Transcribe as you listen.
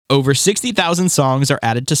Over 60,000 songs are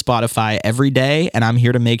added to Spotify every day, and I'm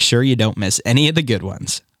here to make sure you don't miss any of the good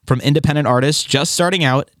ones. From independent artists just starting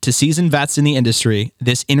out to seasoned vets in the industry,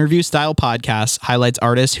 this interview-style podcast highlights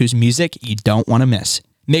artists whose music you don't want to miss.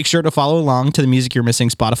 Make sure to follow along to the Music You're Missing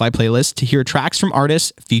Spotify playlist to hear tracks from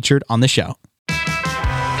artists featured on the show.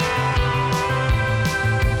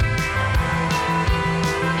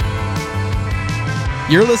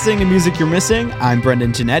 You're listening to Music You're Missing. I'm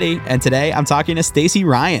Brendan Giannetti, and today I'm talking to Stacy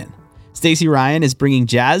Ryan. Stacy Ryan is bringing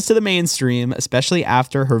jazz to the mainstream, especially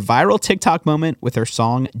after her viral TikTok moment with her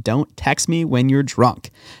song Don't Text Me When You're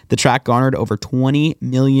Drunk. The track garnered over 20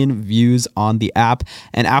 million views on the app,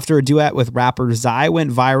 and after a duet with rapper Zai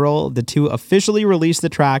went viral, the two officially released the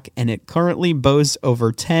track, and it currently boasts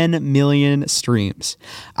over 10 million streams.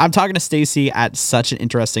 I'm talking to Stacy at such an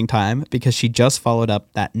interesting time because she just followed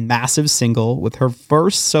up that massive single with her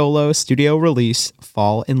first solo studio release,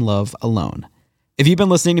 Fall in Love Alone. If you've been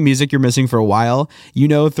listening to Music You're Missing for a while, you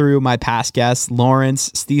know through my past guests,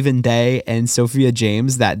 Lawrence, Stephen Day, and Sophia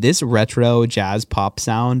James, that this retro jazz pop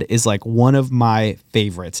sound is like one of my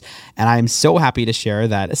favorites. And I'm so happy to share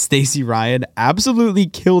that Stacy Ryan absolutely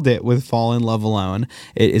killed it with Fall in Love Alone.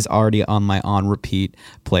 It is already on my on repeat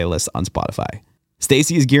playlist on Spotify.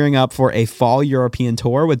 Stacy is gearing up for a fall European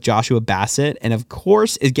tour with Joshua Bassett and, of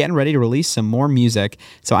course, is getting ready to release some more music.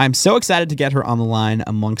 So I'm so excited to get her on the line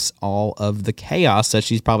amongst all of the chaos that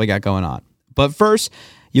she's probably got going on. But first,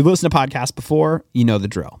 you've listened to podcasts before, you know the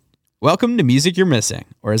drill. Welcome to Music You're Missing,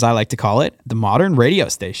 or as I like to call it, the modern radio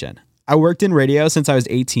station. I worked in radio since I was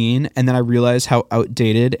 18, and then I realized how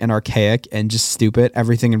outdated and archaic and just stupid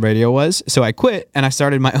everything in radio was. So I quit, and I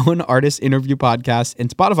started my own artist interview podcast and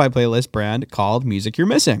Spotify playlist brand called Music You're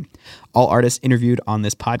Missing. All artists interviewed on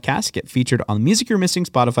this podcast get featured on the Music You're Missing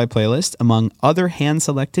Spotify playlist, among other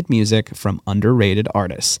hand-selected music from underrated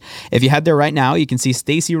artists. If you head there right now, you can see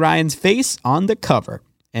Stacy Ryan's face on the cover.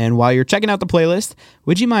 And while you're checking out the playlist,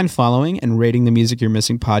 would you mind following and rating the Music You're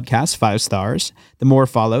Missing podcast 5 stars? The more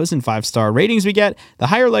follows and 5-star ratings we get, the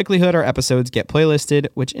higher likelihood our episodes get playlisted,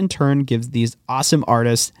 which in turn gives these awesome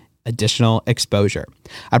artists additional exposure.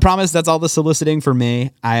 I promise that's all the soliciting for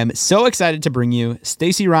me. I am so excited to bring you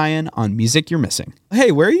Stacy Ryan on Music You're Missing.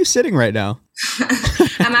 Hey, where are you sitting right now?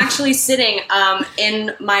 I'm actually sitting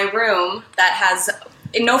in my room that has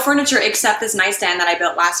no furniture except this nightstand that I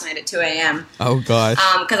built last night at 2 a.m. Oh, gosh.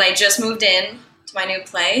 Because I just moved in to my new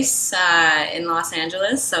place in Los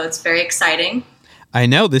Angeles, so it's very exciting. I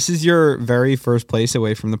know. This is your very first place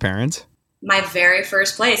away from the parents? My very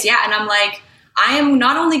first place, yeah. And I'm like, I am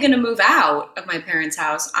not only going to move out of my parents'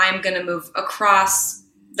 house, I'm going to move across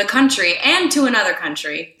the country and to another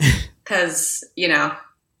country because, you know,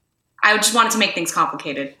 I just wanted to make things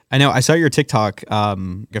complicated. I know. I saw your TikTok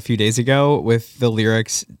a few days ago with the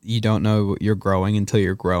lyrics, "You don't know you're growing until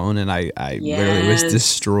you're grown," and I literally was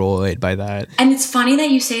destroyed by that. And it's funny that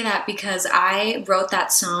you say that because I wrote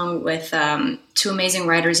that song with two amazing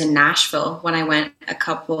writers in Nashville when I went a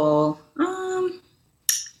couple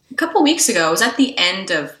weeks ago. It was at the end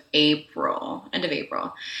of April.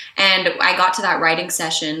 And I got to that writing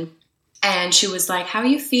session and she was like, "How are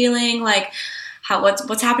you feeling? Like,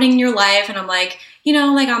 what's happening in your life?" And I'm like, you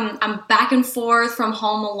know, like I'm back and forth from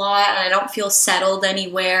home a lot and I don't feel settled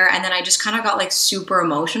anywhere. And then I just kind of got like super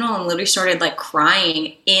emotional and literally started like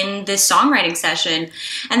crying in this songwriting session.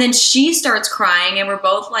 And then she starts crying and we're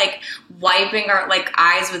both like wiping our like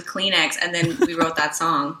eyes with Kleenex. And then we wrote that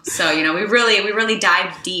song. So, you know, we really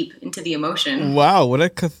dived deep into the emotion. Wow. What a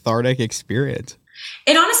cathartic experience.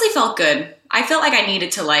 It honestly felt good. I felt like I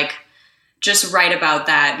needed to like just write about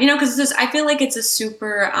that, you know, because I feel like it's a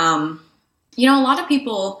super, you know, a lot of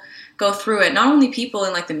people go through it, not only people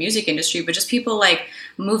in like the music industry, but just people like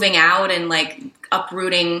moving out and like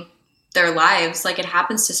uprooting their lives. Like it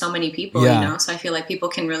happens to so many people, you know, so I feel like people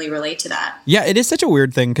can really relate to that. Yeah, it is such a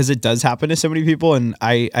weird thing because it does happen to so many people. And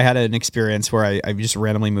I had an experience where I just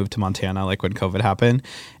randomly moved to Montana, like when COVID happened.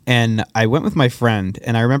 And I went with my friend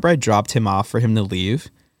and I remember I dropped him off for him to leave.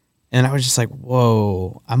 And I was just like,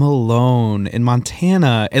 whoa, I'm alone in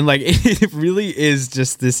Montana. And like, it really is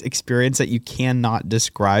just this experience that you cannot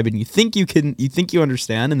describe. And you think you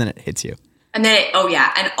understand, and then it hits you. And then,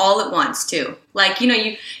 and all at once too. Like, you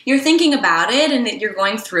know, you're thinking about it and you're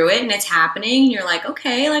going through it and it's happening. And you're like,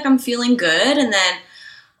 okay, like I'm feeling good. And then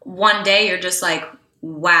one day you're just like,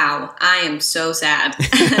 wow, I am so sad.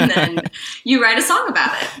 And then you write a song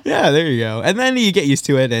about it. Yeah, there you go. And then you get used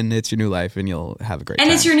to it and it's your new life and you'll have a great time.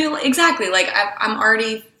 And it's your new, exactly. Like I'm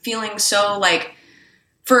already feeling so like,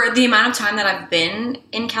 for the amount of time that I've been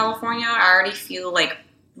in California, I already feel like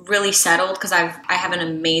really settled because I have an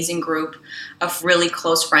amazing group of really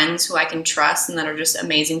close friends who I can trust and that are just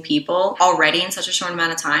amazing people already in such a short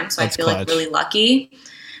amount of time. So That's I feel clutch. like really lucky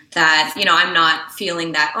that, you know, I'm not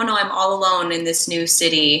feeling that, oh no, I'm all alone in this new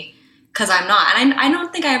city, because I'm not. And I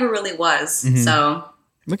don't think I ever really was. Mhm. So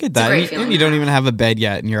Look at that. great And feeling you to don't have. even have a bed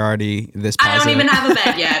yet and you're already this I positive. don't even have a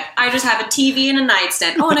bed yet. I just have a TV and a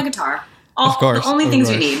nightstand. Oh, and a guitar. Of course, The only of things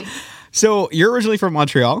course. you need. So you're originally from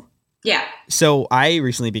Montreal. Yeah. So I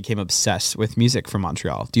recently became obsessed with music from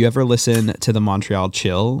Montreal. Do you ever listen to the Montreal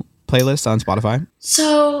Chill playlist on Spotify?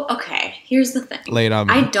 So, okay, here's the thing. Lay it on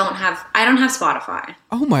me. I don't have Spotify.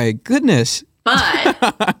 Oh my goodness. But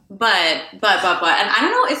and I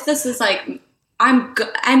don't know if this is like I'm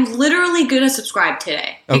literally gonna subscribe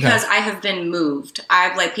today because I have been moved.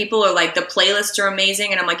 I've like people are like the playlists are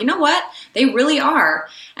amazing, and I'm like, you know what? They really are.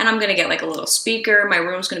 And I'm gonna get like a little speaker. My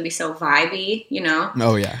room's gonna be so vibey, you know.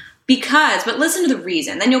 Oh yeah. But listen to the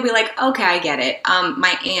reason. Then you'll be like, okay, I get it.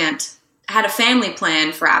 My aunt had a family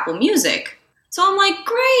plan for Apple Music. So I'm like,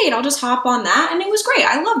 great, I'll just hop on that. And it was great.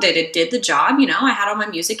 I loved it. It did the job, you know. I had all my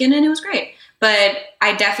music in it and it was great. But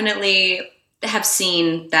I definitely have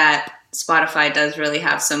seen that Spotify does really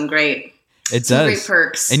have some great It some does. great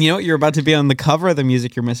perks. And you know what? You're about to be on the cover of the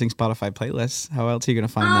Music You're Missing Spotify playlist. How else are you going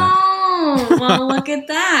to find that? Oh, well, look at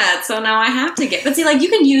that. So now I have to but see, like, you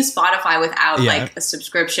can use Spotify without, Yeah. like, a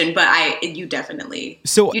subscription, but you definitely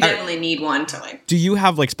need one to, like... Do you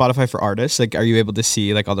have like Spotify for artists? Like, are you able to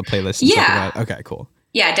see like all the playlists? And Yeah. Stuff like that? Okay, cool.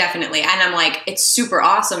 Yeah, definitely. And I'm like, it's super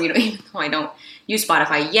awesome, you know, even though I don't use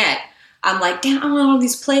Spotify yet. I'm like, damn, I'm on all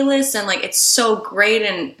these playlists, and, like, it's so great,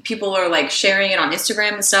 and people are, like, sharing it on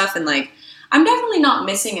Instagram and stuff, and, like, I'm definitely not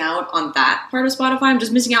missing out on that part of Spotify. I'm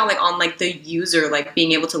just missing out, like, on, like, the user, like,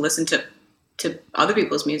 being able to listen to other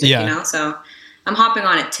people's music, Yeah. you know? So I'm hopping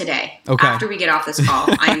on it today. Okay. After we get off this call,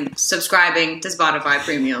 I'm subscribing to Spotify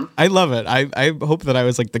Premium. I love it. I hope that I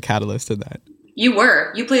was like the catalyst in that. You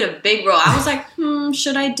played a big role. I was like,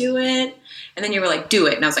 should I do it? And then you were like, do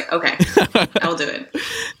it. And I was like, okay, I'll do it.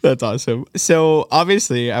 That's awesome. So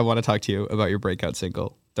obviously I want to talk to you about your breakout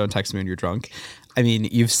single, Don't Text Me When You're Drunk. I mean,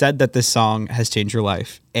 you've said that this song has changed your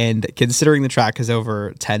life. And considering the track has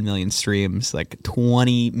over 10 million streams, like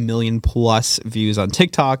 20 million plus views on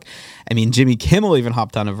TikTok, I mean, Jimmy Kimmel even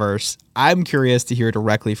hopped on a verse. I'm curious to hear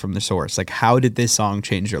directly from the source. Like, how did this song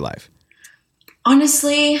change your life?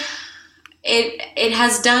 Honestly, it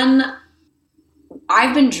has done.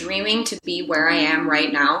 I've been dreaming to be where I am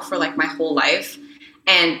right now for like my whole life.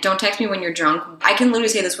 And Don't Text Me When You're Drunk, I can literally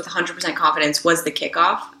say this with 100% confidence, was the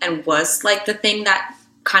kickoff and was like the thing that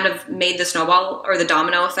kind of made the snowball or the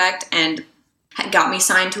domino effect and got me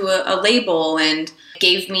signed to a label and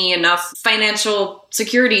gave me enough financial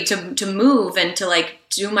security to move and to like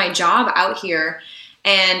do my job out here.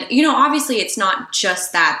 And, you know, obviously it's not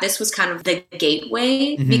just that. This was kind of the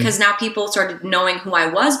gateway because now people started knowing who I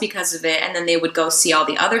was because of it. And then they would go see all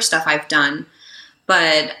the other stuff I've done.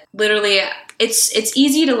 But literally, it's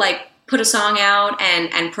easy to like put a song out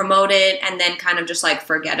and promote it and then kind of just like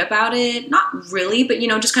forget about it. Not really, but, you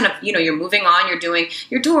know, just kind of, you know, you're moving on, you're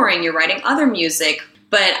touring, you're writing other music.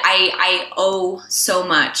 But I owe so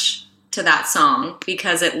much to that song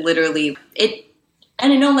because it literally,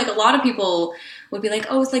 and I know like a lot of people would be like,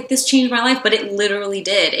 oh, it's like this changed my life, but it literally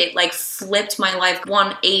did. It like flipped my life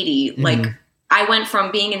 180. Like I went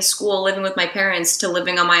from being in school, living with my parents, to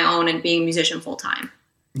living on my own and being a musician full time.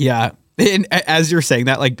 Yeah. And as you're saying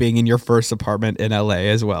that, like being in your first apartment in LA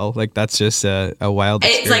as well, like that's just a wild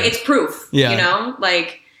experience. It's like, it's proof, Yeah. you know,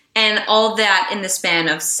 like, and all that in the span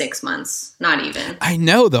of 6 months, not even. I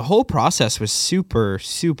know the whole process was super,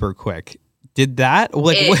 super quick. Did that,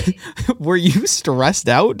 like, were you stressed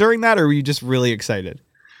out during that or were you just really excited?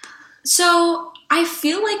 So I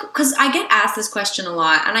feel like, because I get asked this question a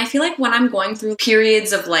lot, and I feel like when I'm going through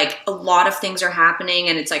periods of like a lot of things are happening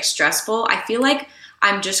and it's like stressful, I feel like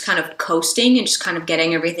I'm just kind of coasting and just kind of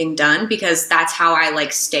getting everything done because that's how I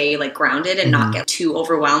like stay like grounded and not get too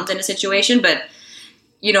overwhelmed in a situation. But,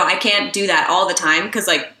 you know, I can't do that all the time because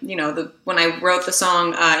like, you know, when I wrote the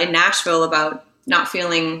song in Nashville about not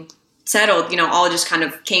feeling settled, you know, all just kind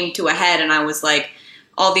of came to a head and I was like,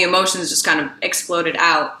 all the emotions just kind of exploded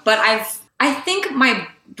out. But I think my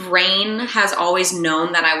brain has always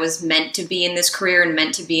known that I was meant to be in this career and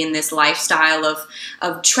meant to be in this lifestyle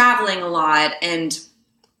of traveling a lot and,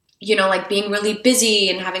 you know, like being really busy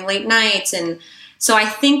and having late nights. And so I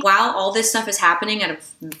think while all this stuff is happening at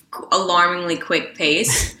an alarmingly quick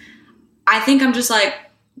pace, I think I'm just like,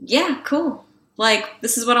 yeah, cool. Like,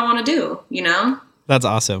 this is what I want to do, you know? That's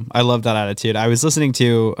awesome. I love that attitude. I was listening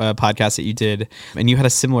to a podcast that you did, and you had a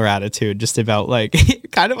similar attitude, just about like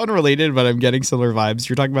kind of unrelated, but I'm getting similar vibes.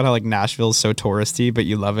 You're talking about how like Nashville is so touristy, but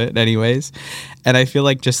you love it anyways. And I feel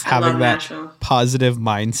like just having that Nashville. positive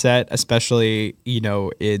mindset, especially,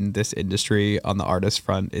 in this industry on the artist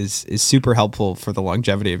front, is super helpful for the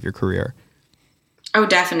longevity of your career. Oh,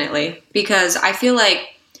 definitely. Because I feel like,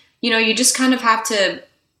 you just kind of have to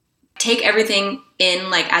take everything in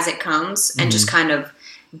like as it comes and just kind of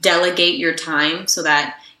delegate your time so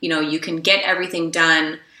that, you can get everything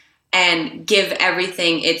done and give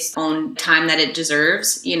everything its own time that it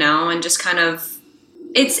deserves, and just kind of,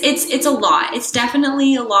 it's a lot. It's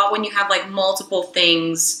definitely a lot when you have like multiple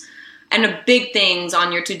things and big things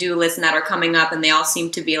on your to-do list and that are coming up and they all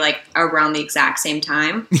seem to be like around the exact same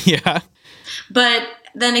time. Yeah. But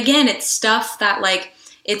then again, it's stuff that like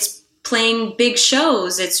it's playing big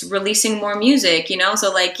shows, it's releasing more music,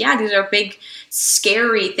 so like, yeah, these are big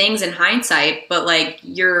scary things in hindsight, but like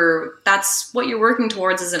that's what you're working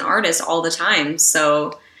towards as an artist all the time.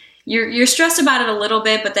 So you're stressed about it a little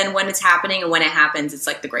bit, but then when it's happening and when it happens, it's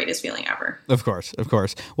like the greatest feeling ever. Of course.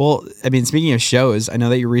 Well, I mean, speaking of shows, I know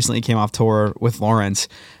that you recently came off tour with Lawrence.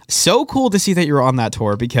 So cool to see that you're on that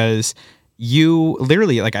tour, because you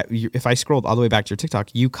literally, like, if I scrolled all the way back to your TikTok,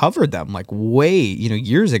 you covered them like way,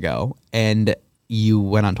 years ago, and you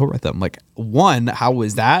went on tour with them. Like, one, how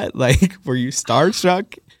was that? Like, were you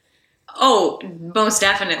starstruck? Oh, most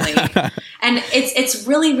definitely. And it's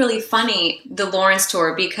really, really funny, the Lawrence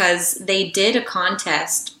tour, because they did a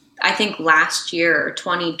contest, I think last year,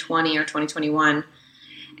 2020 or 2021.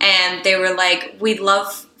 And they were like, we'd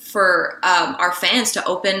love for our fans to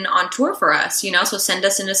open on tour for us, so send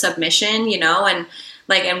us in a submission, and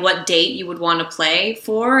like, and what date you would want to play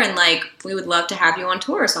for. And like, we would love to have you on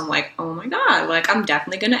tour. So I'm like, oh my God, like, I'm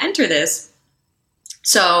definitely going to enter this.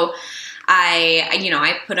 So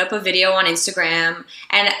I put up a video on Instagram,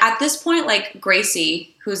 and at this point, like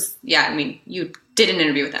Gracie, who's, you did an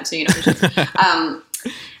interview with them, so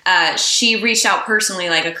she reached out personally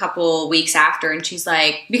like a couple weeks after, and she's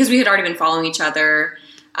like, because we had already been following each other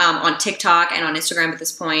on TikTok and on Instagram at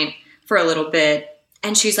this point for a little bit.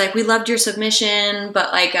 And she's like, we loved your submission,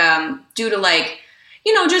 but like, due to like,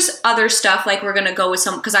 just other stuff, like we're going to go with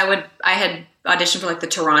cause I had auditioned for like the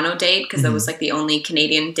Toronto date, cause that was like the only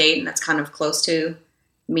Canadian date. And that's kind of close to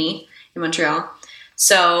me in Montreal.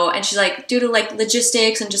 So, and she's like, due to like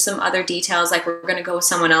logistics and just some other details, like we're going to go with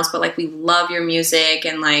someone else, but like, we love your music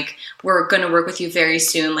and like, we're going to work with you very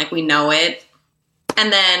soon. Like we know it.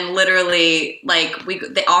 And then literally, like,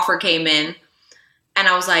 the offer came in, and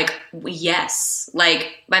I was like, yes.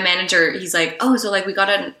 Like, my manager, he's like, oh, so, like, we got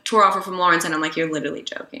a tour offer from Lawrence. And I'm like, you're literally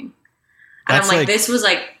joking. And I'm like, this was,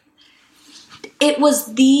 like, it was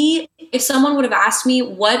if someone would have asked me,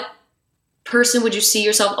 what person would you see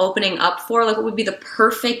yourself opening up for? Like, what would be the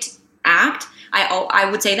perfect act? I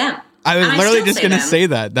would say them. I was literally just going to say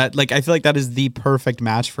that. That, like, I feel like that is the perfect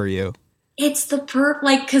match for you. It's the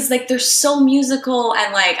like, cause like they're so musical,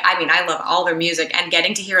 and like, I mean, I love all their music, and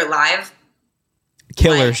getting to hear it live.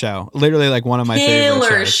 Killer show. Literally like one of my favorite shows.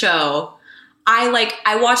 Killer show.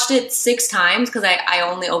 I watched it 6 times because I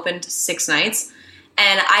only opened 6 nights,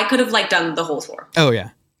 and I could have like done the whole tour. Oh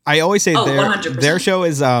yeah. I always say 100%. Their show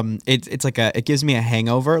is it's like it gives me a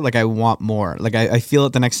hangover. Like I want more. Like I feel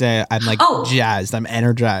it the next day. I'm like jazzed. I'm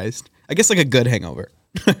energized. I guess like a good hangover.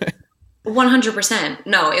 100%.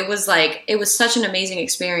 No, it was such an amazing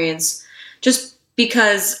experience, just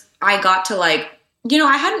because I got to like,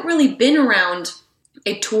 I hadn't really been around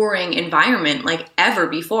a touring environment like ever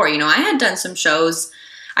before. I had done some shows.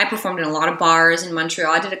 I performed in a lot of bars in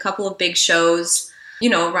Montreal. I did a couple of big shows,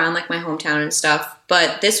 around like my hometown and stuff.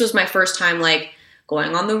 But this was my first time like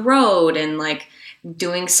going on the road and like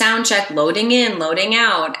doing sound check, loading in, loading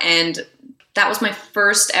out. And that was my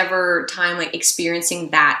first ever time like experiencing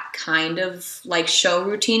that kind of like show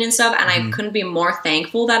routine and stuff. And I couldn't be more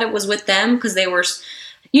thankful that it was with them, because they were,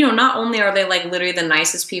 not only are they like literally the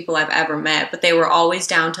nicest people I've ever met, but they were always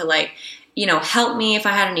down to like, help me if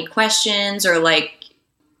I had any questions, or like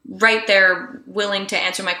right there willing to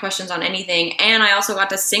answer my questions on anything. And I also got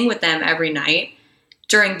to sing with them every night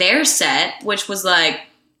during their set, which was like,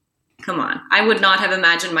 come on. I would not have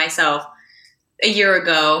imagined myself a year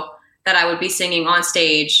ago that I would be singing on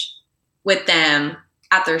stage with them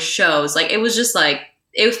at their shows. Like, it was just like,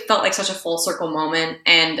 it felt like such a full circle moment.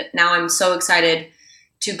 And now I'm so excited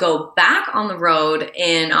to go back on the road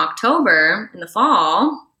in October, in the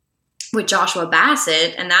fall, with Joshua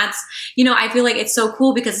Bassett. And that's, I feel like it's so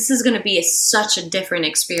cool, because this is going to be such a different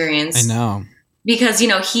experience. I know. Because,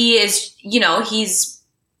 he is, he's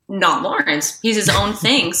not Lawrence. He's his own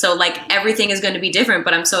thing. So like everything is going to be different,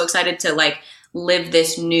 but I'm so excited to like live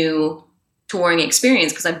this new touring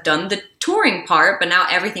experience because I've done the touring part, but now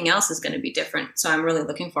everything else is going to be different. So I'm really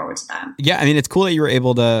looking forward to that. Yeah, I mean, it's cool that you were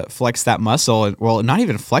able to flex that muscle. Well, not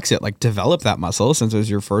even flex it, like develop that muscle since it was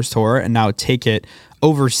your first tour and now take it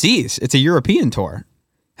overseas. It's a European tour.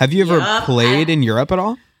 Have you ever played in Europe at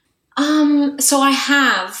all? So I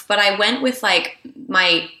have, but I went with like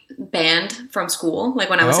my band from school, like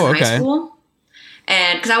when I was in high school.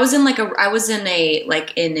 And because I was in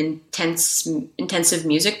an intensive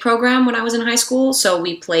music program when I was in high school. So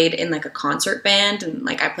we played in like a concert band, and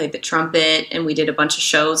like I played the trumpet, and we did a bunch of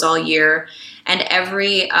shows all year. And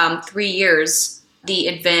every 3 years, the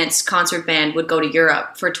advanced concert band would go to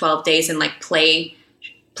Europe for 12 days and like play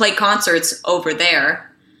concerts over there.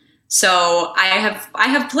 So I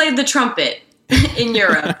have played the trumpet in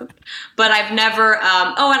Europe, but I've never. And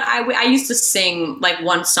I used to sing like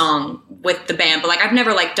one song with the band, but like I've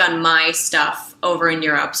never like done my stuff over in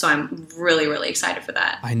Europe. So I'm really, really excited for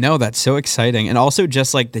that. I know, that's so exciting, and also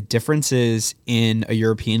just like the differences in a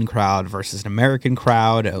European crowd versus an American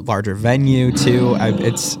crowd, a larger venue too.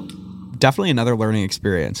 It's definitely another learning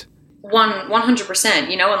experience.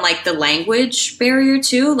 100%, you know, and like the language barrier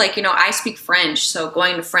too. Like, you know, I speak French, so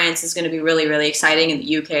going to France is going to be really, really exciting. In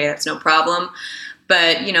the UK, that's no problem.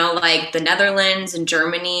 But, you know, like the Netherlands and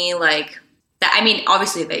Germany, like that, I mean,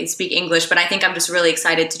 obviously they speak English, but I think I'm just really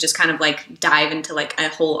excited to just kind of like dive into like a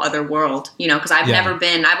whole other world, you know, because I've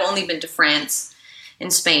only been to France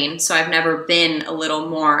and Spain. So I've never been a little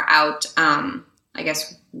more out, I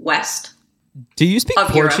guess, west. Do you speak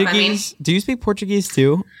Portuguese? Europe, I mean. Do you speak Portuguese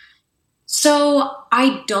too? So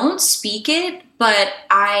I don't speak it, but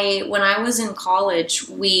when I was in college,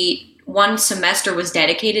 one semester was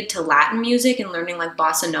dedicated to Latin music and learning like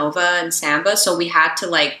bossa nova and samba. So we had to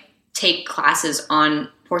like take classes on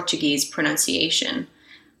Portuguese pronunciation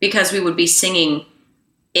because we would be singing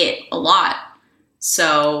it a lot.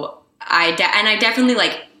 So I definitely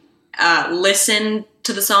like listen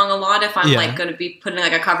to the song a lot if I'm like going to be putting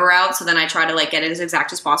like a cover out. So then I try to like get it as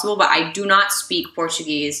exact as possible, but I do not speak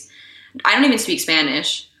Portuguese. I don't even speak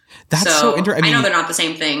Spanish. That's so interesting. I know they're not the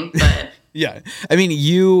same thing, but yeah. I mean,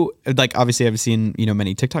 you like obviously I've seen, you know,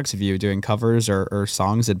 many TikToks of you doing covers or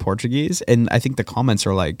songs in Portuguese, and I think the comments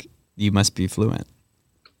are like, you must be fluent.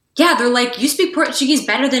 Yeah, they're like, you speak Portuguese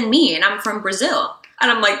better than me, and I'm from Brazil.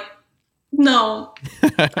 And I'm like, no,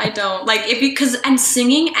 I don't. Like because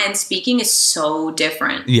singing and speaking is so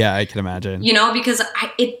different. Yeah, I can imagine. You know, because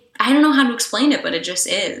I don't know how to explain it, but it just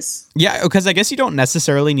is. Yeah, because I guess you don't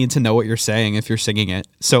necessarily need to know what you're saying if you're singing it,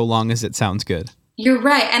 so long as it sounds good. You're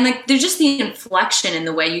right. And like there's just the inflection in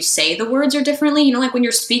the way you say the words are differently. You know, like when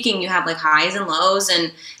you're speaking, you have like highs and lows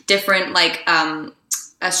and different like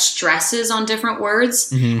stresses on different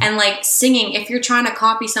words. Mm-hmm. And like singing, if you're trying to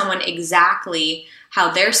copy someone exactly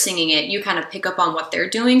how they're singing it, you kind of pick up on what they're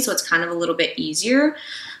doing. So it's kind of a little bit easier.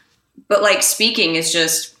 But like speaking is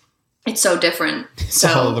just... it's so different. It's a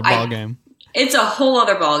whole other ball game. It's a whole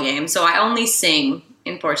other ball game. So I only sing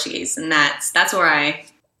in Portuguese, and that's where I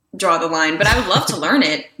draw the line. But I would love to learn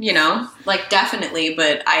it, you know, like definitely.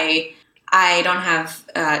 But I don't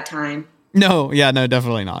have time. No,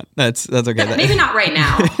 definitely not. That's okay. Maybe not right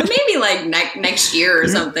now. But maybe like next year or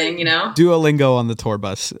something, you know. Duolingo on the tour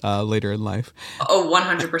bus later in life. Oh,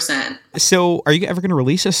 100%. So, are you ever going to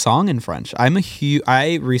release a song in French?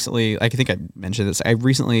 I recently, I think I mentioned this. I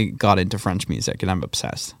recently got into French music, and I'm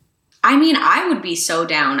obsessed. I mean, I would be so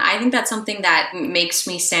down. I think that's something that makes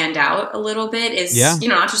me stand out a little bit is, you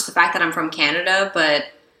know, not just the fact that I'm from Canada, but,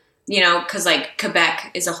 you know, because like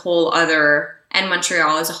Quebec is a whole other... and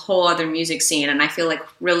Montreal is a whole other music scene. And I feel like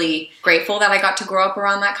really grateful that I got to grow up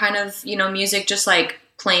around that kind of, you know, music, just like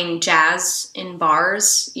playing jazz in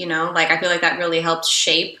bars, you know, like I feel like that really helped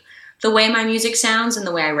shape the way my music sounds and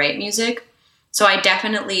the way I write music. So I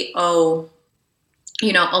definitely owe,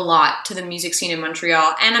 you know, a lot to the music scene in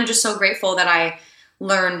Montreal. And I'm just so grateful that I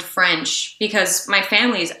learned French because my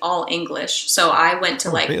family is all English. So I went to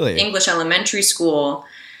English elementary school.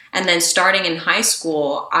 And then starting in high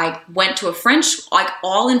school, I went to a French, like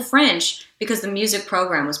all in French, because the music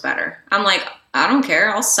program was better. I'm like, I don't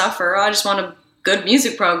care. I'll suffer. I just want a good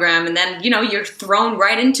music program. And then, you know, you're thrown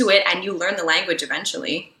right into it and you learn the language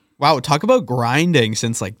eventually. Wow. Talk about grinding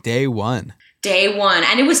since like day one. Day one.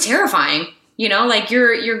 And it was terrifying. You know, like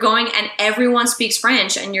you're going and everyone speaks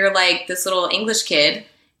French and you're like this little English kid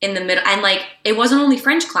in the middle. And like, it wasn't only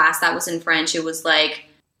French class that was in French. It was like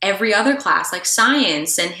every other class, like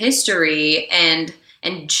science and history and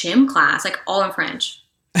gym class, like all in French.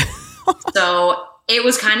 So it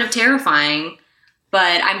was kind of terrifying,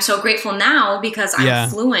 But I'm so grateful now because I'm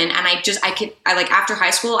fluent, and I like after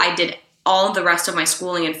high school, I did all of the rest of my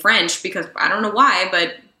schooling in French because I don't know why,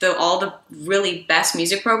 but all the really best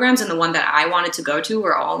music programs and the one that I wanted to go to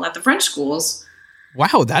were all at the French schools.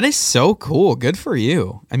 Wow, that is so cool. Good for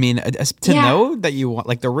you. I mean, to know that you want,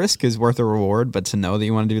 like, the risk is worth a reward, but to know that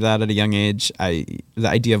you want to do that at a young age, the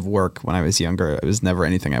idea of work when I was younger, it was never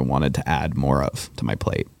anything I wanted to add more of to my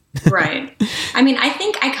plate. Right. I mean, I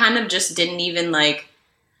think I kind of just didn't even like,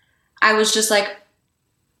 I was just like,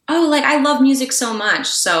 oh, like I love music so much,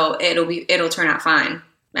 so it'll turn out fine.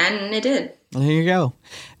 And it did. Well, there you go.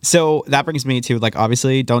 So that brings me to, like,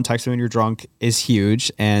 obviously Don't Text Me When You're Drunk is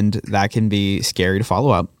huge, and that can be scary to follow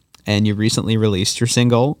up. And you recently released your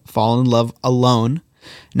single, Fall in Love Alone.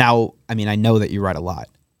 Now, I mean, I know that you write a lot.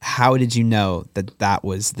 How did you know that that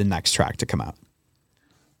was the next track to come out?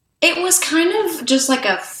 It was kind of just like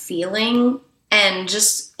a feeling, and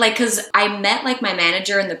just like, because I met like my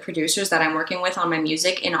manager and the producers that I'm working with on my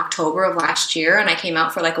music in October of last year, and I came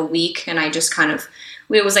out for like a week, and I just kind of,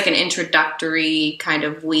 it was like an introductory kind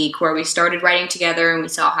of week where we started writing together, and we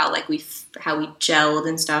saw how like how we gelled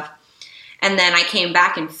and stuff. And then I came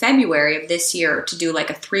back in February of this year to do like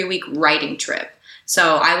a 3-week writing trip.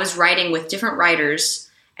 So I was writing with different writers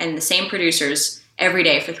and the same producers every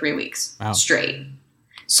day for 3 weeks straight.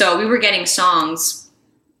 So we were getting songs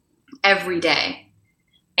every day.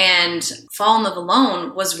 And Fall in Love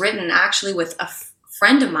Alone was written actually with a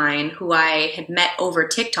friend of mine who I had met over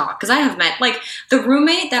TikTok. Because I have met, like, the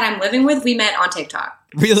roommate that I'm living with, we met on TikTok.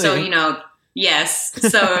 Really? So, yes.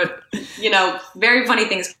 So, very funny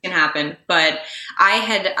things can happen. But I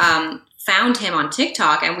had found him on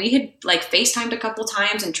TikTok, and we had, like, FaceTimed a couple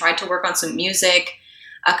times and tried to work on some music.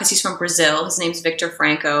 Because he's from Brazil. His name's Victor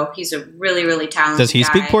Franco. He's a really, really talented guy. Does he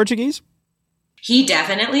speak Portuguese? He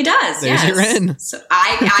definitely does. There's your in. So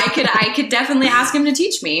I could definitely ask him to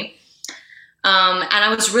teach me. And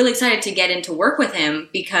I was really excited to get into work with him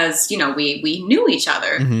because, we knew each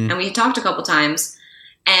other and we had talked a couple times.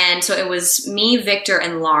 And so it was me, Victor,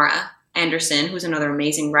 and Laura Anderson, who's another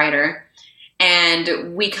amazing writer.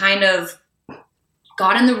 And we kind of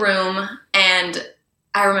got in the room, and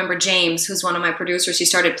I remember James, who's one of my producers, he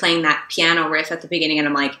started playing that piano riff at the beginning, and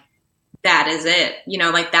I'm like, that is it.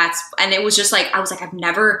 And it was just like, I was like, I've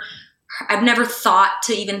never thought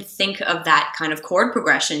to even think of that kind of chord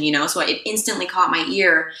progression, so it instantly caught my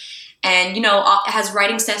ear. And, as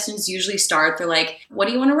writing sessions usually start, they're like, what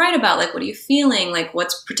do you want to write about? Like, what are you feeling? Like,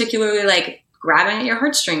 what's particularly like grabbing at your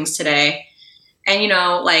heartstrings today? And,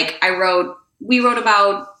 we wrote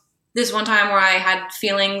about this one time where I had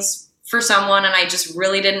feelings for someone, and I just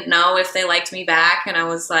really didn't know if they liked me back. And I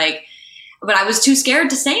was like, but I was too scared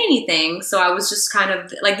to say anything. So I was just kind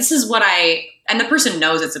of like, this is what and the person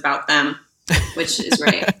knows it's about them, which is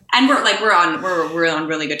great. And we're on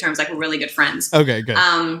really good terms. Like, we're really good friends. Okay, good.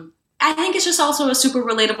 I think it's just also a super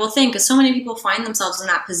relatable thing because so many people find themselves in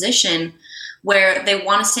that position where they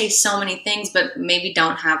want to say so many things, but maybe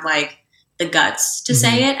don't have like the guts to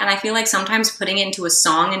say it. And I feel like sometimes putting it into a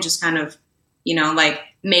song and just kind of, like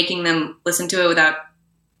making them listen to it without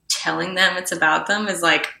telling them it's about them is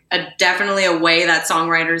like definitely a way that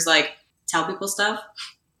songwriters like tell people stuff.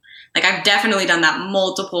 Like, I've definitely done that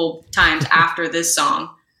multiple times after this song.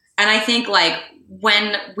 And I think like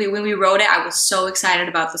when we wrote it, I was so excited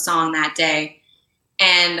about the song that day.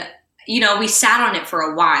 And, we sat on it for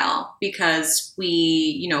a while because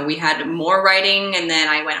we had more writing, and then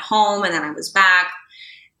I went home, and then I was back.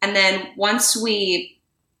 And then once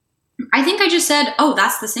I think I just said, oh,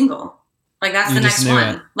 that's the single. Like, that's the next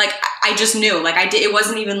one. It. Like, I just knew. Like, it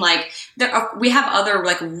wasn't even like, we have other,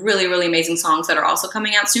 like, really, really amazing songs that are also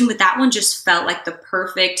coming out soon, but that one just felt like the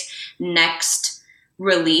perfect next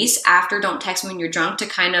release after Don't Text Me When You're Drunk to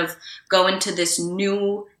kind of go into this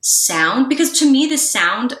new sound. Because to me, the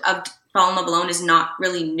sound of Fall in Love Alone is not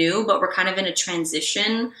really new, but we're kind of in a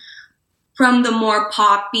transition from the more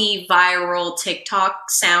poppy, viral TikTok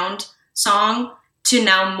sound song to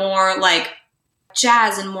now more like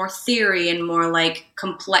jazz and more theory and more like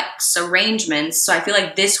complex arrangements. So I feel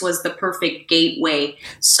like this was the perfect gateway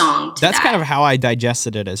song to That's kind of how I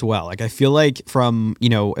digested it as well. Like, I feel like from,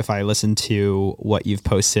 if I listen to what you've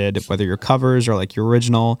posted, whether your covers or like your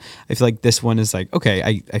original, I feel like this one is like, okay,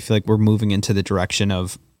 I feel like we're moving into the direction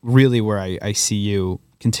of really where I see you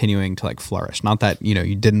continuing to like flourish. Not that,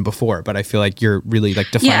 you didn't before, but I feel like you're really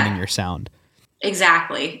like defining your sound.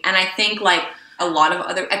 Exactly. And I think like a lot of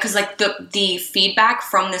other, because like the feedback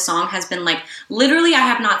from the song has been like, literally I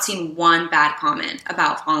have not seen one bad comment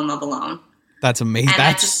about Fall in Love Alone. That's amazing.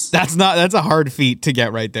 That's a hard feat to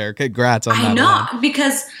get right there. Congrats on that. I know,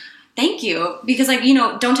 because Thank you. Because, like,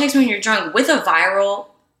 don't text me when you're drunk. With a viral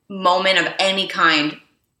moment of any kind,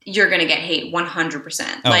 you're going to get hate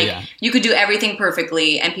 100%. You could do everything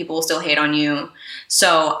perfectly and people will still hate on you.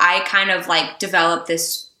 So I kind of like developed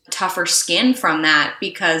this tougher skin from that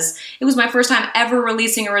because it was my first time ever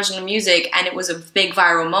releasing original music and it was a big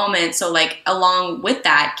viral moment. So like along with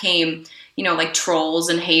that came, like trolls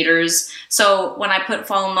and haters. So when I put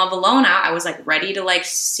Fall in Love Alone out, I was like ready to like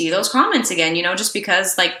see those comments again, just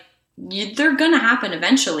because like they're going to happen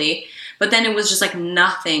eventually. But then it was just like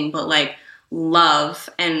nothing but like love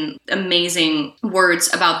and amazing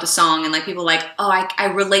words about the song. And like people like, oh, I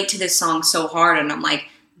relate to this song so hard. And I'm like,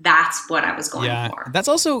 that's what I was going for. That's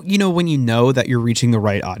also, when you know that you're reaching the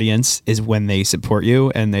right audience is when they support you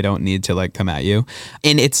and they don't need to like come at you.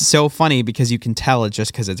 And it's so funny because you can tell it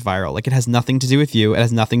just because it's viral. Like it has nothing to do with you. It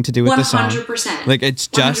has nothing to do with the song. 100%. Like it's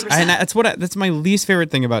just, 100%. And that's my least favorite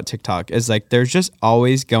thing about TikTok is like, there's just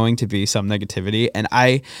always going to be some negativity. And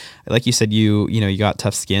I, like you said, you got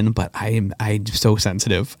tough skin, but I'm so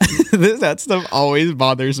sensitive. That stuff always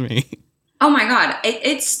bothers me. Oh my God,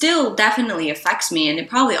 it still definitely affects me and it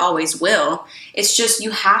probably always will. It's just you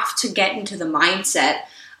have to get into the mindset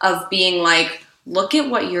of being like, look at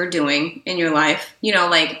what you're doing in your life.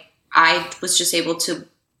 Like I was just able to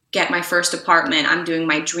get my first apartment. I'm doing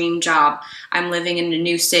my dream job. I'm living in a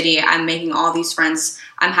new city. I'm making all these friends.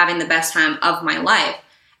 I'm having the best time of my life.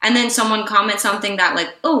 And then someone comments something that like,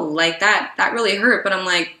 oh, like that really hurt. But I'm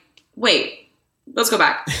like, wait, let's go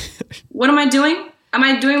back. What am I doing? Am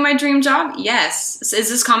I doing my dream job? Yes. Is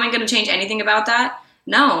this comment going to change anything about that?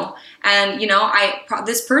 No. And,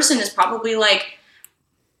 this person is probably like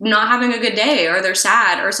not having a good day or they're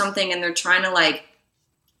sad or something and they're trying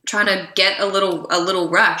to get a little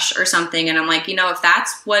rush or something. And I'm like, if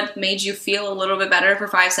that's what made you feel a little bit better for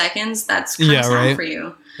 5 seconds, that's kind of sad for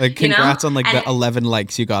you. Like congrats on the 11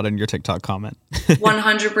 likes you got on your TikTok comment.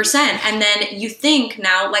 100%. And then you think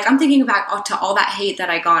now, like I'm thinking back to all that hate that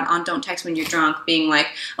I got on Don't Text When You're Drunk being like,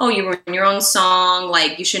 oh, you were in your own song.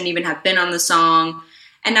 Like you shouldn't even have been on the song.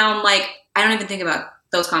 And now I'm like, I don't even think about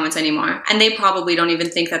those comments anymore. And they probably don't even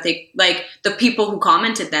think that they like the people who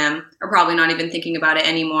commented them are probably not even thinking about it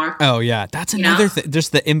anymore. Oh yeah. That's another thing.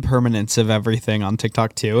 Just the impermanence of everything on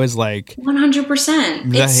TikTok too is like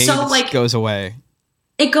 100%. The hate so like goes away.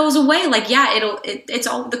 It goes away. Like, yeah, it's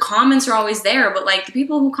all the comments are always there, but like the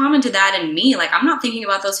people who commented that and me, like I'm not thinking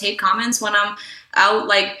about those hate comments when I'm out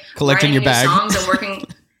like collecting your bag songs and working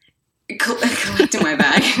collecting my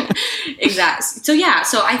bag. Exactly. So yeah,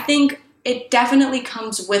 so I think it definitely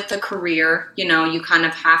comes with the career. You kind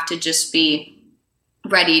of have to just be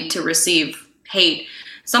ready to receive hate.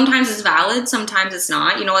 Sometimes it's valid, sometimes it's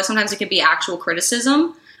not. Like sometimes it could be actual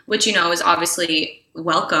criticism, which is obviously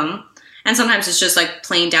welcome. And sometimes it's just like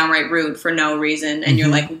plain downright rude for no reason. And you're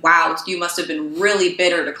like, wow, you must have been really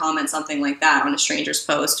bitter to comment something like that on a stranger's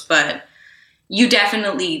post. But you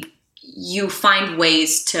find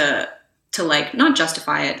ways to like not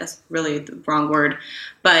justify it. That's really the wrong word.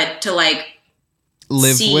 But to like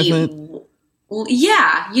live with it.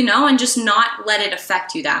 Yeah. And just not let it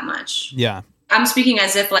affect you that much. Yeah. I'm speaking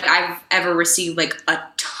as if like I've ever received like a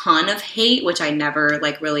ton of hate, which I never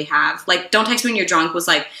like really have. Like Don't Text Me When You're Drunk was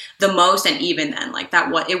like the most, and even then like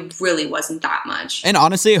it really wasn't that much. And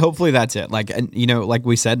honestly, hopefully that's it. Like, like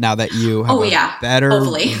we said, now that you have a better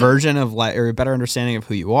version of like, or a better understanding of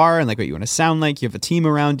who you are and like what you want to sound like, you have a team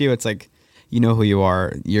around you. It's like, who you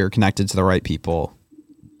are. You're connected to the right people.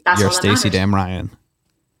 You're Stacey Damn Ryan.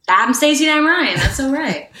 I'm Stacey Damn Ryan. That's so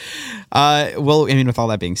right. Well, with all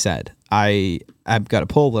that being said, I've got to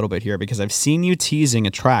pull a little bit here because I've seen you teasing a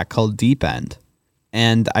track called Deep End.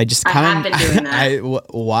 And I just kind of... I have been doing that.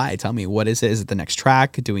 Why? Tell me, what is it? Is it the next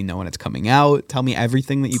track? Do we know when it's coming out? Tell me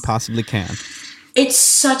everything that you possibly can. It's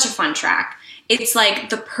such a fun track. It's like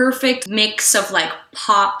the perfect mix of like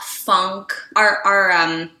pop, funk.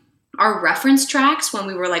 Our reference tracks when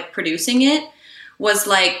we were like producing it was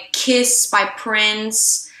like Kiss by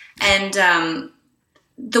Prince and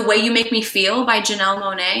The Way You Make Me Feel by Janelle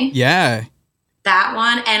Monáe. Yeah. That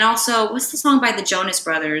one. And also, what's the song by the Jonas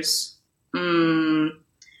Brothers?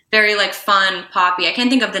 Very like fun, poppy. I can't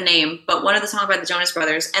think of the name, but one of the songs by the Jonas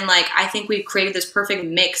Brothers. And like, I think we've created this perfect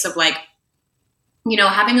mix of like,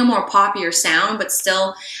 having a more poppier sound, but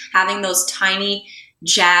still having those tiny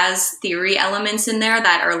jazz theory elements in there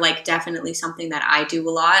that are like definitely something that I do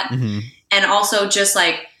a lot. Mm-hmm. And also just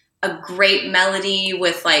like a great melody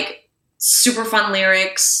with like super fun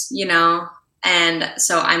lyrics, And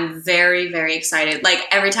so I'm very, very excited. Like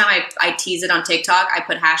every time I tease it on TikTok, I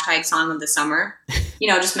put hashtag song of the summer,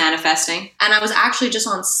 just manifesting. And I was actually just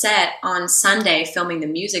on set on Sunday filming the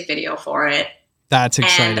music video for it. That's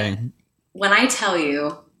exciting. And when I tell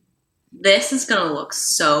you, this is going to look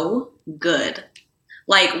so good.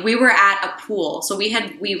 Like, we were at a pool. So we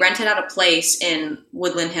rented out a place in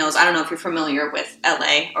Woodland Hills. I don't know if you're familiar with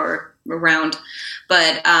LA or around,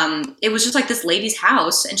 but it was just like this lady's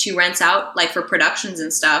house, and she rents out like for productions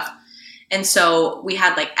and stuff. And so we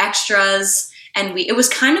had like extras, and it was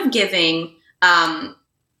kind of giving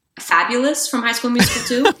Fabulous from High School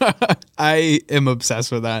Musical 2. I am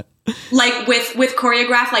obsessed with that. Like with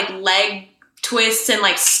choreographed like leg twists and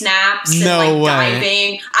like snaps and no like way.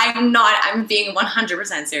 diving. I'm being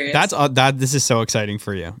 100% serious. This is so exciting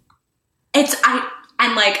for you. I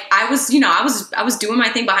was doing my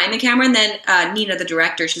thing behind the camera, and then Nina, the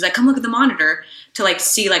director, she's like, come look at the monitor to like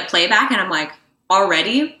see like playback. And I'm like,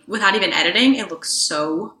 already, without even editing, it looks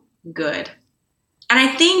so good. And I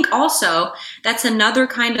think also that's another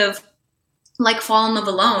kind of like Fall in Love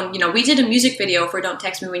Alone. You know, we did a music video for Don't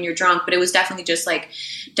Text Me When You're Drunk, but it was definitely just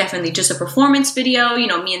a performance video. You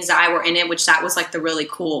know, me and Zai were in it, which that was like the really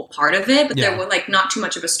cool part of it. But there were like not too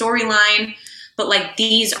much of a storyline. But like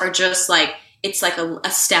these are just like, it's like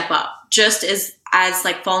a step up, just as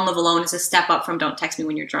like Fall in Love Alone is a step up from Don't Text Me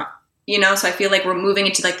When You're Drunk. You know, so I feel like we're moving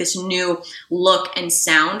into like this new look and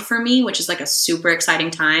sound for me, which is like a super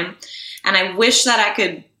exciting time. And I wish that I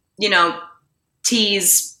could, you know,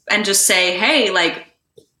 tease and just say, hey, like,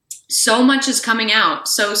 so much is coming out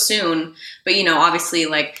so soon. But, you know, obviously,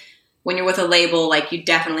 like, when you're with a label, like, you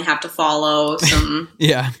definitely have to follow some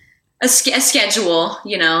a schedule,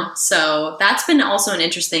 you know. So that's been also an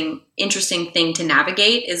interesting thing to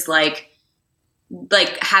navigate, is like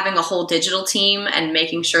having a whole digital team and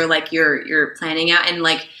making sure like you're planning out and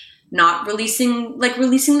like not releasing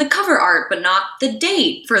the cover art, but not the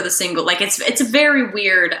date for the single. Like it's a very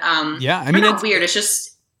weird. I mean, it's weird. It's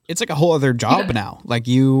just, it's like a whole other job now. Like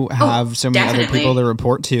you have so many other people to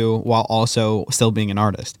report to while also still being an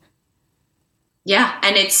artist. Yeah.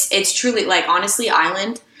 And it's truly like, honestly,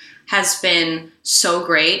 Island has been so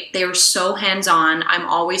great. They were so hands-on. I'm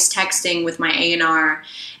always texting with my A&R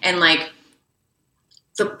and like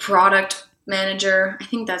the product manager, I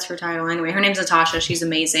think that's her title anyway. Her name's Natasha. She's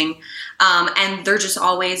amazing. And they're just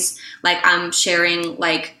always like, I'm sharing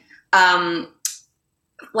like cover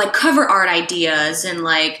art ideas, and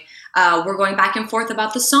like we're going back and forth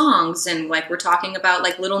about the songs, and like we're talking about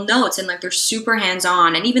like little notes, and like they're super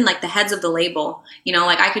hands-on. And even like the heads of the label, you know,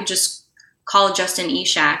 like I could just call Justin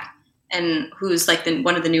Eshak, and who's like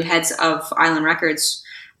one of the new heads of Island Records.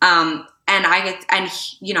 And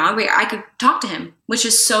I could talk to him, which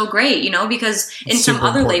is so great, you know, because in some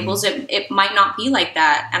other labels, it might not be like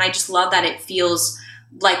that. And I just love that it feels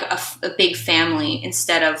like a big family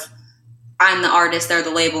instead of I'm the artist, they're the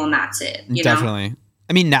label, and that's it. You Definitely. know?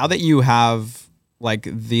 I mean, now that you have like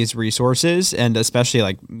these resources, and especially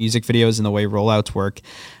like music videos and the way rollouts work,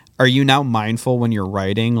 are you now mindful when you're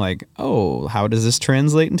writing, like, oh, how does this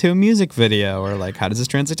translate into a music video? Or like, how does this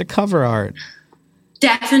translate to cover art?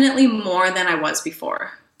 Definitely more than I was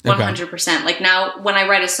before. 100%. Okay. Like now when I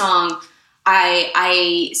write a song,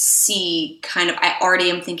 I see I already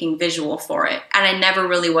am thinking visual for it. And I never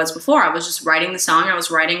really was before. I was just writing the song. I was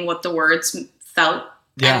writing what the words felt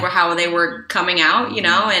and how they were coming out, you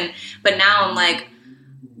know? But now I'm like,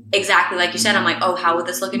 exactly like you said, I'm like, oh, how would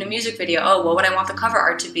this look in a music video? Oh, what would I want the cover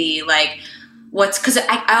art to be? Like, because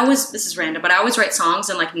I always, this is random, but I always write songs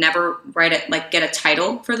and like never write it, like get a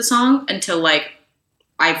title for the song until like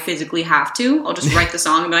I physically have to. I'll just write the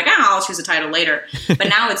song and be like, I'll choose a title later. But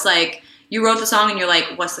now it's like, you wrote the song and you're like,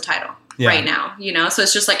 what's the title right now? You know? So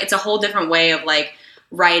it's just like, it's a whole different way of like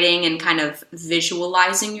writing and kind of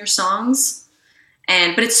visualizing your songs.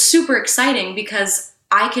 But it's super exciting because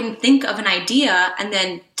I can think of an idea and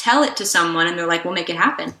then tell it to someone and they're like, we'll make it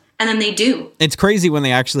happen. And then they do. It's crazy when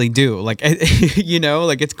they actually do. Like, you know,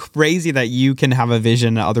 like it's crazy that you can have a vision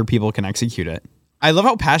and other people can execute it. I love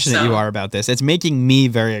how passionate you are about this. It's making me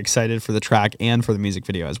very excited for the track and for the music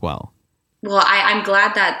video as well. Well, I'm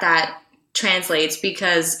glad that translates,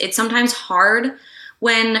 because it's sometimes hard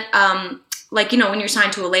when, like, you know, when you're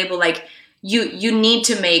signed to a label, like you need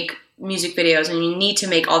to make music videos and you need to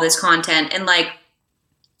make all this content. And like,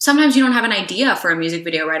 sometimes you don't have an idea for a music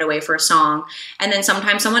video right away for a song. And then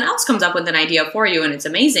sometimes someone else comes up with an idea for you and it's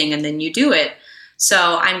amazing. And then you do it.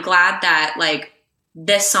 So I'm glad that like,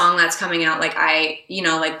 this song that's coming out, like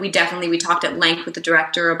we talked at length with the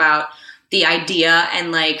director about the idea,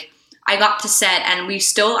 and like I got to set and I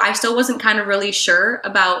still wasn't kind of really sure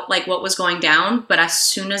about like what was going down, but as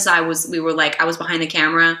soon as I was behind the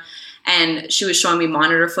camera and she was showing me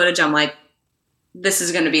monitor footage, I'm like, this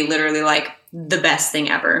is going to be literally like the best thing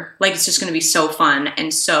ever. Like, it's just going to be so fun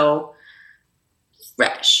and so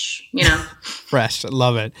fresh, you know? Fresh.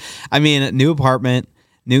 Love it. I mean, new apartment,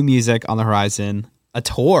 new music on the horizon, a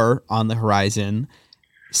tour on the horizon,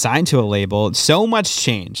 signed to a label, so much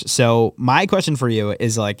change. So my question for you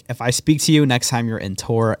is like, if I speak to you next time you're in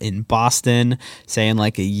tour in Boston, say in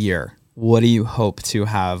like a year, what do you hope to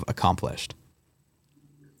have accomplished?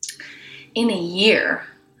 In a year.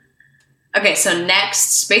 Okay, so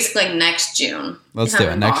basically next June. Let's do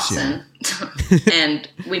it next June. And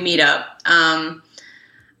we meet up.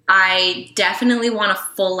 I definitely want a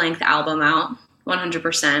full-length album out,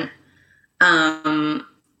 100%.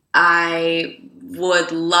 I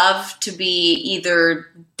would love to be either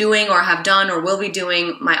doing or have done or will be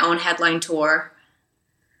doing my own headline tour.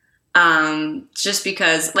 Just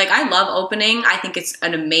because like I love opening. I think it's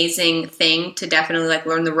an amazing thing to definitely like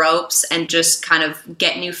learn the ropes and just kind of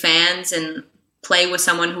get new fans and play with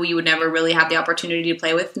someone who you would never really have the opportunity to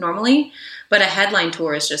play with normally. But a headline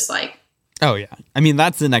tour is just like, oh yeah. I mean,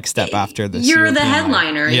 that's the next step after this. You're the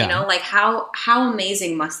headliner, yeah. You know, like how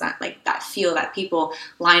amazing must that feel that people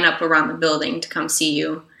line up around the building to come see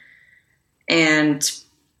you. And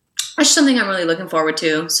it's just something I'm really looking forward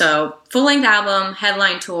to. So full-length album,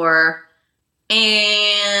 headline tour,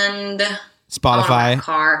 and Spotify. I buy a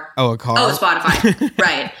car. Oh, a car. Oh, Spotify.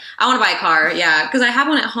 Right. I want to buy a car. Yeah. Cause I have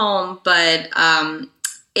one at home, but,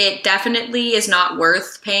 it definitely is not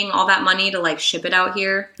worth paying all that money to like ship it out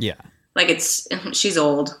here. Yeah. Like she's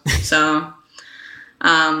old. So,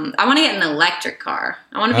 I want to get an electric car.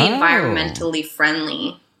 I want to be environmentally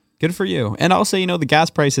friendly. Good for you. And also, you know, the gas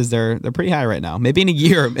prices, they're pretty high right now. Maybe in a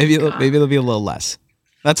year, maybe it'll be a little less.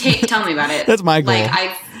 Tell me about it. That's my goal.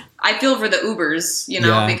 Like I feel for the Ubers, you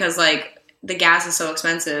know, because like the gas is so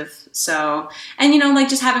expensive. So, and you know, like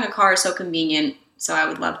just having a car is so convenient. So I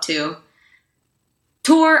would love to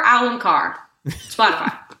tour, album, car,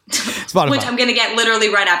 Spotify. Which I'm going to get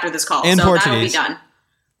literally right after this call. And so Portuguese. that'll be done.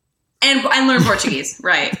 And learn Portuguese.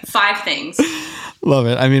 Right. 5 things. Love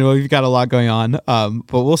it. I mean, well, we've got a lot going on, but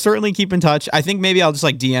we'll certainly keep in touch. I think maybe I'll just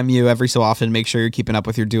like DM you every so often, make sure you're keeping up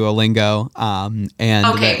with your Duolingo.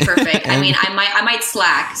 Okay, perfect. I mean, I might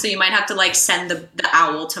slack, so you might have to like send the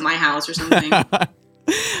owl to my house or something. I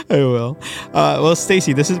will. Well,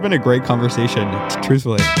 Stacey, this has been a great conversation,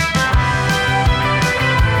 truthfully.